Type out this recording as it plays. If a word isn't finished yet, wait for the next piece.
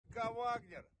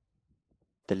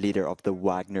The leader of the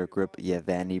Wagner Group,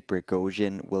 Yevgeny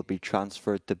Prigozhin, will be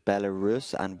transferred to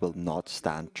Belarus and will not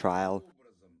stand trial.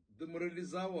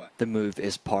 The move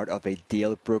is part of a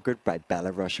deal brokered by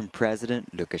Belarusian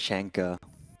President Lukashenko.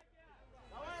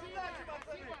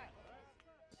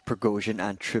 Prigozhin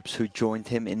and troops who joined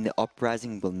him in the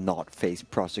uprising will not face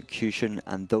prosecution,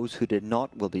 and those who did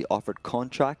not will be offered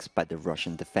contracts by the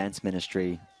Russian Defense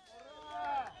Ministry.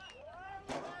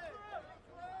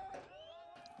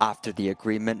 After the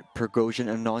agreement, Prigozhin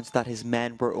announced that his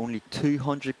men were only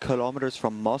 200 kilometers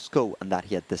from Moscow and that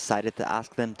he had decided to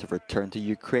ask them to return to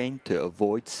Ukraine to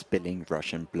avoid spilling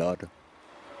Russian blood.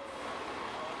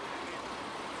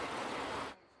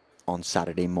 On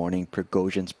Saturday morning,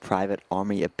 Prigozhin's private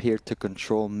army appeared to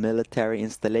control military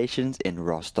installations in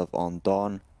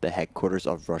Rostov-on-Don, the headquarters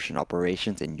of Russian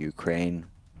operations in Ukraine.